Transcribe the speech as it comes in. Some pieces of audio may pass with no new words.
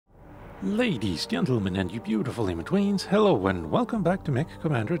Ladies, gentlemen, and you beautiful in-betweens, hello and welcome back to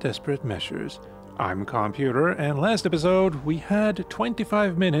MechCommander Desperate Measures. I'm Calmputer, and last episode we had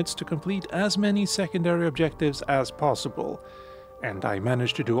 25 minutes to complete as many secondary objectives as possible. And I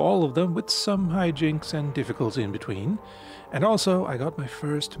managed to do all of them with some hijinks and difficulties in between. And also, I got my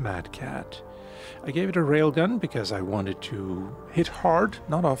first Mad Cat. I gave it a railgun because I wanted to hit hard,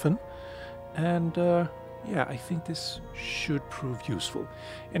 not often. And, yeah, I think this should prove useful.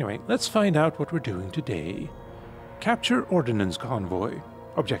 Anyway, let's find out what we're doing today. Capture Ordinance Convoy.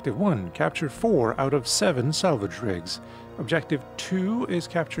 Objective 1, capture 4 out of 7 salvage rigs. Objective 2 is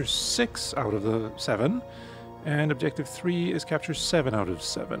capture 6 out of the 7. And Objective 3 is capture 7 out of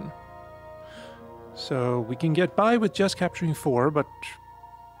 7. So we can get by with just capturing 4, but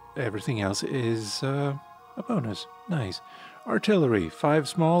everything else is a bonus. Nice. Artillery, 5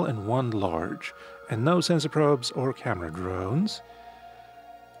 small and 1 large. And no sensor probes or camera drones.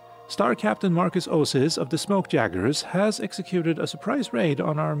 Star Captain Marcus Osis of the Smoke Jaguars has executed a surprise raid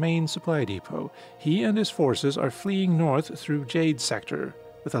on our main supply depot. He and his forces are fleeing north through Jade Sector,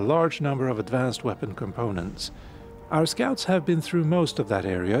 with a large number of advanced weapon components. Our scouts have been through most of that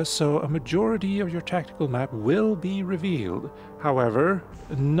area, so a majority of your tactical map will be revealed. However,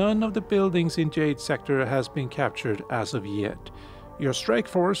 none of the buildings in Jade Sector has been captured as of yet. Your strike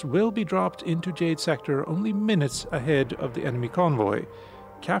force will be dropped into Jade Sector only minutes ahead of the enemy convoy.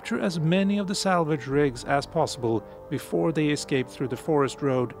 Capture as many of the salvage rigs as possible before they escape through the forest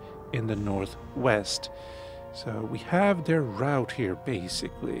road in the northwest. So we have their route here,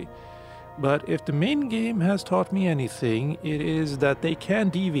 basically. But if the main game has taught me anything, it is that they can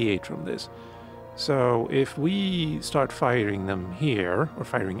deviate from this. So if we start firing them here, or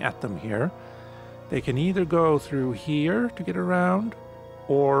firing at them here, they can either go through here to get around,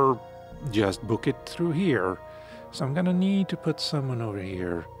 or just book it through here. So I'm gonna need to put someone over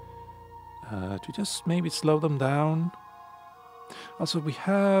here to just maybe slow them down. Also, we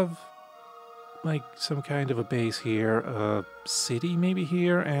have like some kind of a base here, a city maybe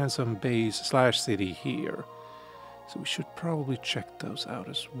here, and some base/city here. So we should probably check those out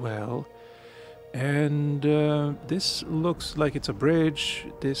as well. And this looks like it's a bridge.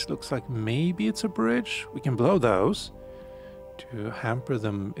 This looks like maybe it's a bridge. We can blow those to hamper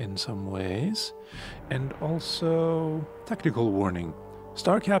them in some ways. And also, tactical warning.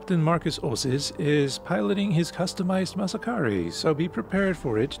 Star Captain Marcus Osis is piloting his customized Masakari, so be prepared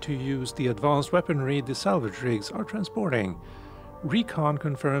for it to use the advanced weaponry the salvage rigs are transporting. Recon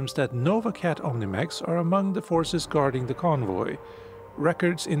confirms that Novacat Omnimex are among the forces guarding the convoy.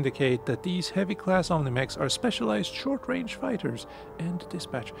 Records indicate that these heavy-class Omnimex are specialized short-range fighters and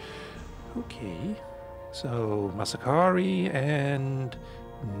dispatch. Okay, so Masakari and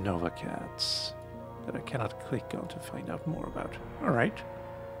Novacats that I cannot click on to find out more about. Alright.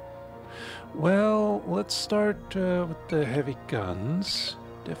 Well, let's start with the heavy guns.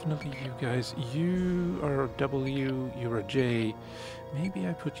 Definitely you guys. You are a W, you're a J. Maybe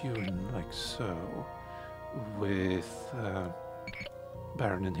I put you in like so with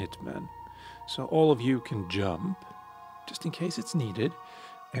Baron and Hitman. So all of you can jump, just in case it's needed.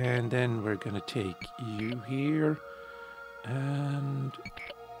 And then we're gonna take you here, and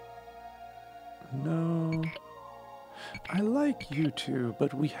no, I like you two,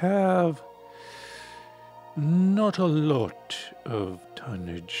 but we have not a lot of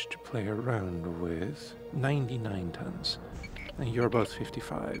tonnage to play around with. 99 tons, and you're both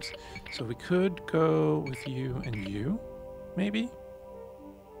 55s. So we could go with you and you, maybe?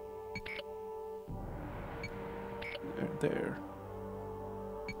 There.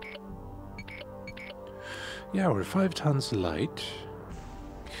 Yeah, we're 5 tons light.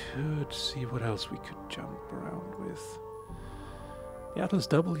 Could see what else we could jump around with. The Atlas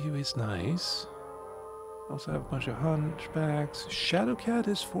W is nice. Also have a bunch of hunchbacks. Shadowcat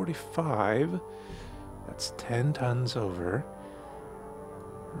is 45. That's 10 tons over.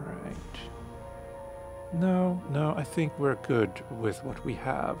 Right. No, I think we're good with what we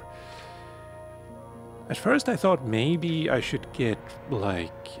have. At first I thought maybe I should get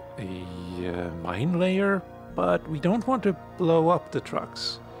like a mine layer, but we don't want to blow up the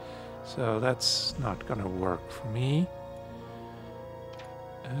trucks. So that's not gonna work for me.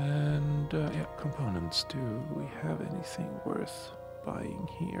 And yeah, components. Do we have anything worth buying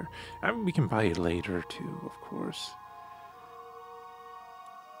here? I mean, we can buy it later too, of course.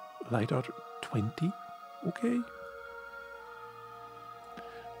 Light auto 20? Okay.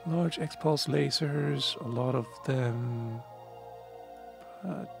 Large X-pulse lasers, a lot of them,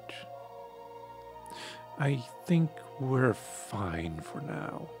 but I think we're fine for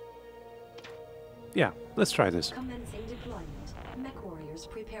now. Yeah, let's try this. Commencing deployment. Mech warriors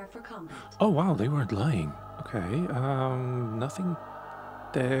prepare for combat. Oh wow, they weren't lying. Okay, nothing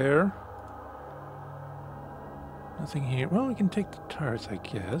there. Nothing here. Well, we can take the turrets, I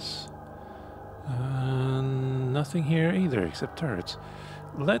guess. Nothing here either, except turrets.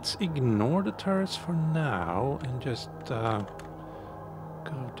 Let's ignore the turrets for now and just go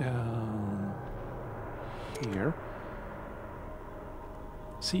down here.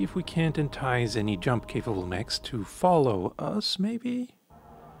 See if we can't entice any jump-capable mechs to follow us, maybe?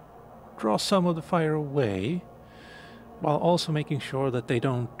 Draw some of the fire away, while also making sure that they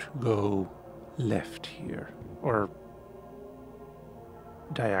don't go left here, or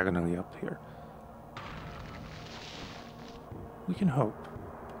diagonally up here. We can hope.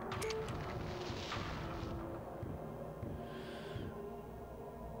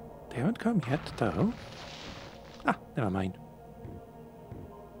 They haven't come yet, though. Ah, never mind.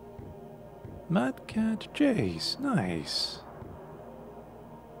 Mad Cat Jays, nice.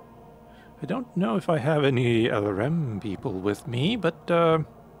 I don't know if I have any LRM people with me, but oh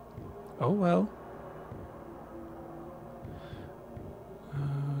well.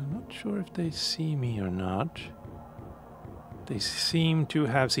 Not sure if they see me or not. They seem to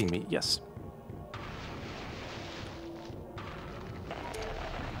have seen me, yes.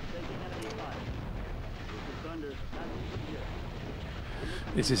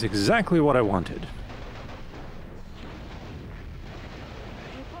 This is exactly what I wanted.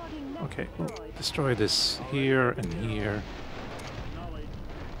 Okay, we'll destroy this here and here.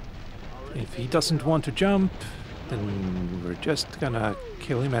 If he doesn't want to jump, then we're just gonna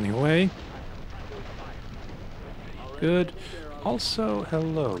kill him anyway. Good. Also,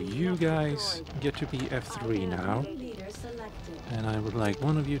 hello, you guys get to be F3 now. And I would like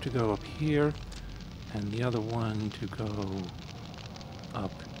one of you to go up here, and the other one to go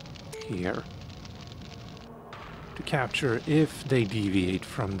up here. To capture if they deviate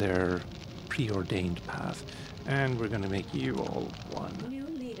from their preordained path. And we're gonna make you all one. New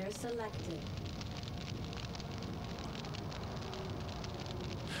leader selected.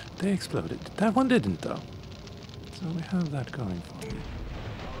 They exploded. That one didn't, though. So we have that going for me.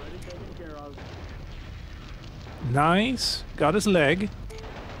 Nice. Got his leg.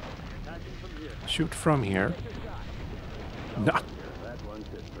 Shoot from here. No.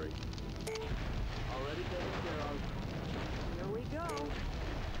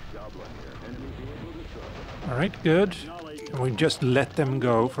 Alright, good. And we just let them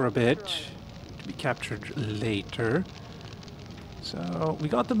go for a bit to be captured later. So we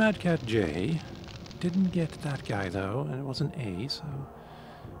got the Mad Cat J. Didn't get that guy though, and it was an A, so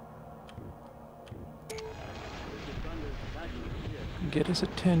get his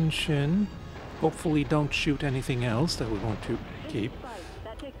attention. Hopefully don't shoot anything else that we want to keep.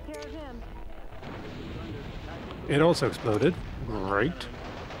 It also exploded. Great.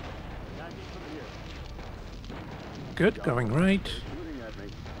 Good, going right.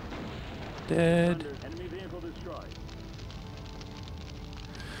 Dead.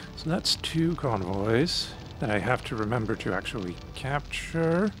 So that's 2 convoys that I have to remember to actually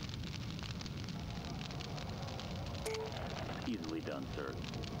capture. Easily done, sir.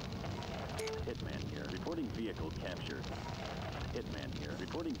 Hitman here, reporting vehicle captured. Hitman here,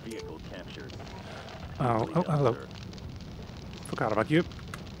 reporting vehicle captured. Oh, hello. Forgot about you.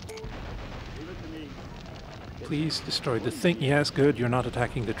 Please destroy the thing. Yes, good. You're not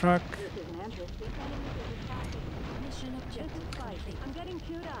attacking the truck.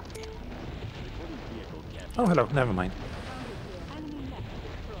 Oh, hello. Never mind.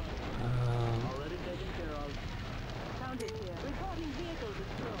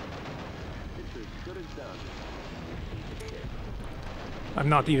 I'm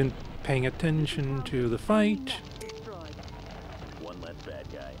not even paying attention to the fight. One less bad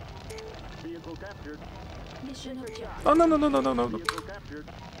guy. Vehicle captured. Oh, no, no, no, no, no, no. Vehicle captured.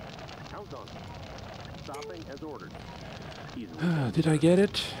 Count on. Stopping as ordered. Did I get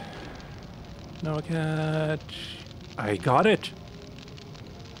it? No, I can't. I got it.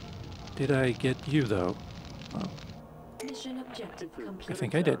 Did I get you, though? Oh. Mission objective complete. I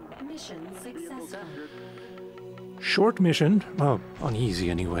think I did. Mission successful. Short mission. Well, on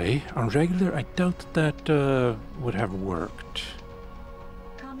easy anyway. On regular, I doubt that would have worked.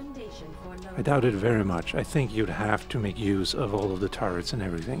 Commendation for I doubt it very much. I think you'd have to make use of all of the turrets and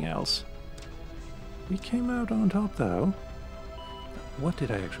everything else. We came out on top, though. What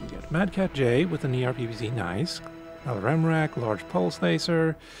did I actually get? Mad Cat J with an ERPVC, nice. LRM rack, large pulse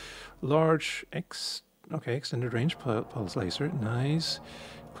laser, large extended range pulse laser, nice.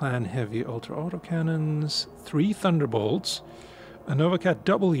 Clan heavy ultra auto cannons, 3 thunderbolts, a Nova Cat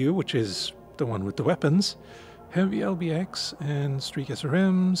W, which is the one with the weapons. Heavy LBX and Streak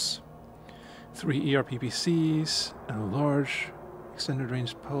SRMs. 3 ERPPCs. And a large extended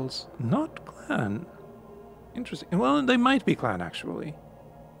range pulse. Not clan. Interesting. Well, they might be clan, actually.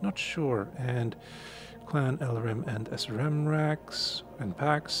 Not sure. And clan LRM and SRM racks and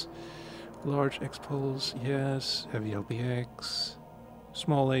packs. Large X-Pulse, yes. Heavy LBX.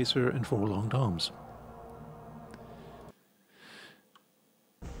 Small laser and 4 long domes.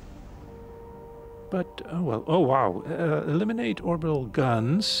 But, oh well, oh wow. Eliminate orbital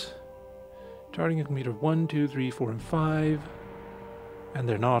guns. Targeting meter 1, 2, 3, 4, and 5. And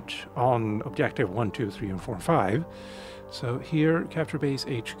they're not on objective 1, 2, 3, and 4, and 5. So here, capture base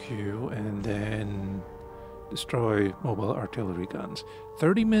HQ, and then destroy mobile artillery guns.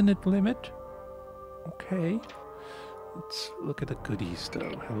 30-minute limit. Okay. Let's look at the goodies,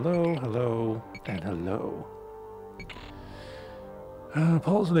 though. Hello, hello, and hello.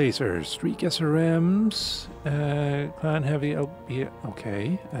 Pulse lasers, Streak SRMs, Clan Heavy LB,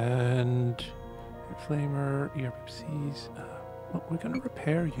 okay, and Flamer, ERPCs. Well, we're going to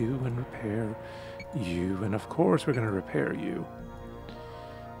repair you and repair you, and of course we're going to repair you.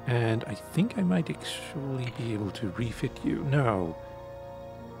 And I think I might actually be able to refit you. No.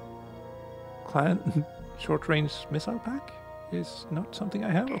 Clan short-range missile pack is not something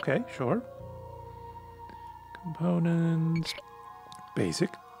I have? Okay, sure. Components. Basic,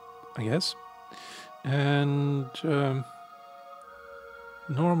 I guess. And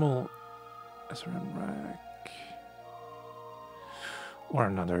normal SRM rack. Or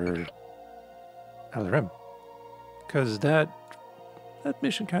another LRM. Because that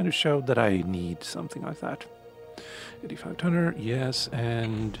mission kind of showed that I need something like that. 85 tonner, yes,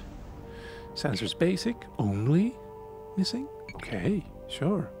 and sensors basic, only missing? Okay,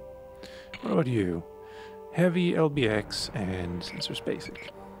 sure. What about you? Heavy LBX and sensors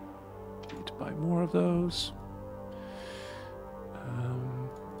basic. Need to buy more of those.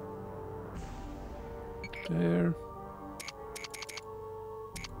 There.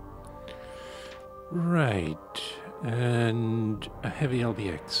 Right. And a heavy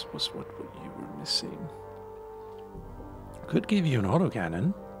LBX was what you were missing. Could give you an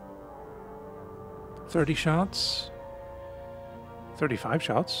autocannon. 30 shots. 35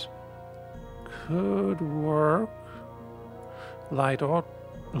 shots. Could work. Light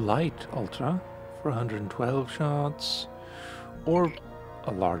Ultra for 112 shots. Or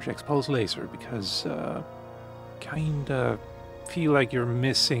a large X-Pulse laser, because kinda feel like you're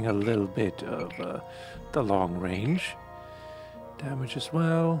missing a little bit of the long range. Damage as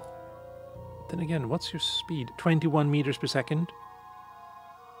well. Then again, what's your speed? 21 meters per second?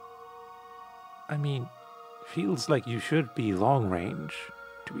 I mean, feels like you should be long range,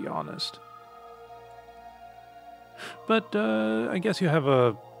 to be honest. But I guess you have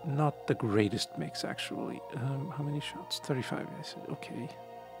a not the greatest mix, actually. How many shots? 35, I said. Okay.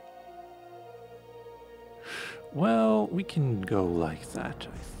 Well, we can go like that,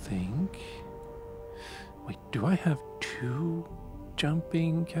 I think. Wait, do I have 2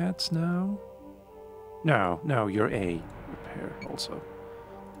 jumping cats now? No, you're A. Repair also.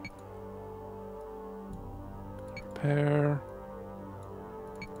 Repair.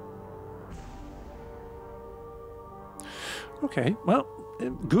 Okay, well,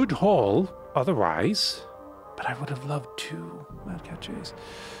 good haul otherwise, but I would have loved 2 Mad Cat J's.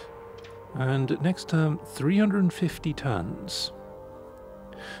 And next term, 350 tons.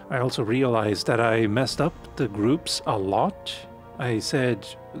 I also realized that I messed up the groups a lot. I said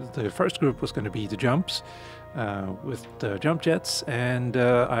the first group was going to be the jumps with the jump jets, and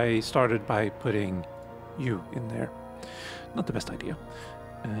I started by putting you in there. Not the best idea.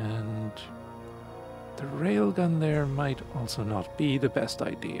 And the railgun there might also not be the best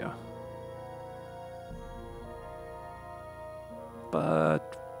idea.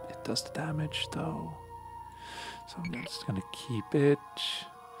 But it does the damage though. So I'm just gonna keep it.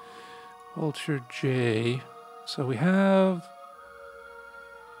 Vulture J. So we have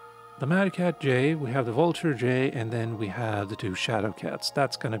the Mad Cat J, we have the Vulture J, and then we have the 2 Shadow Cats.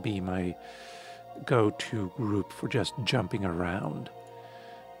 That's gonna be my go-to group for just jumping around.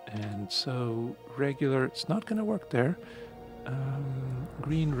 And so regular, it's not going to work there.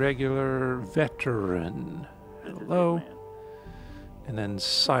 Green regular veteran. Hello. And then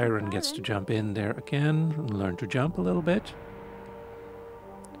Siren gets to jump in there again and learn to jump a little bit.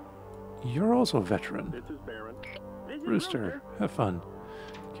 You're also a veteran. This is Baron. Rooster, have fun.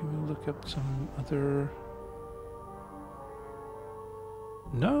 Can we look up some other...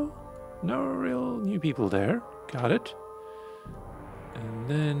 No real new people there. Got it. And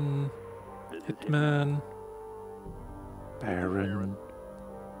then Hitman, Baron,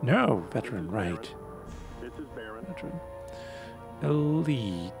 No, veteran, right. This is Baron. Veteran.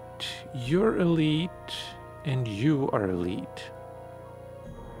 Elite. You're elite, and you are elite.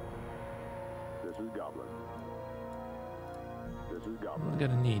 This is Goblin. This is I'm Goblin.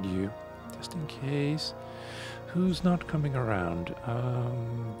 gonna need you, just in case. Who's not coming around?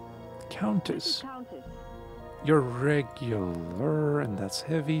 Countess. Countess. You're regular, and that's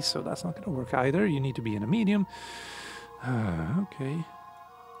heavy, so that's not gonna work either. You need to be in a medium. Okay.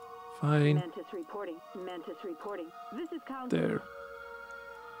 Fine. Mantis reporting. Mantis reporting. This is Countess. There.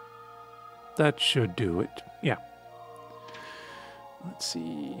 That should do it. Yeah. Let's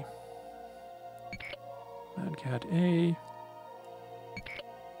see. Mad Cat A.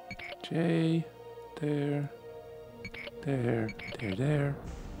 J. There. There. There. There.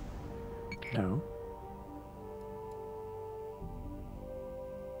 No.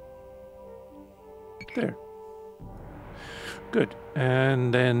 There. Good.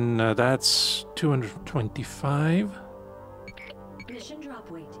 And then that's 225. Mission drop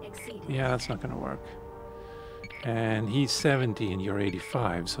weight exceeded. Yeah, that's not going to work. And he's 70 and you're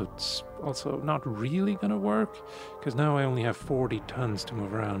 85, so it's also not really going to work, because now I only have 40 tons to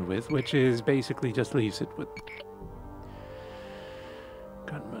move around with, which is basically just leaves it with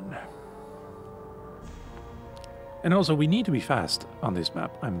gunmen. And also, we need to be fast on this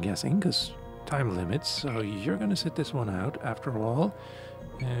map, I'm guessing, because time limits, so you're going to sit this one out after all.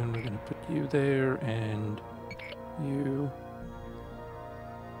 And we're going to put you there, and you...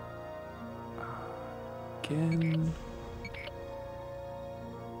 again.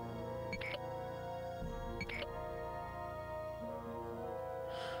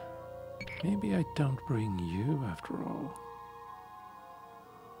 Maybe I don't bring you after all.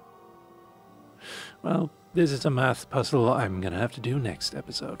 Well, this is a math puzzle I'm gonna have to do next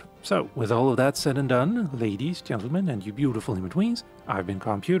episode. So, with all of that said and done, ladies, gentlemen, and you beautiful in-betweens, I've been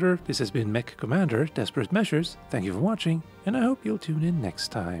Calmputer, this has been MechCommander, Desperate Measures, thank you for watching, and I hope you'll tune in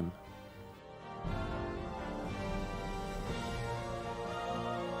next time.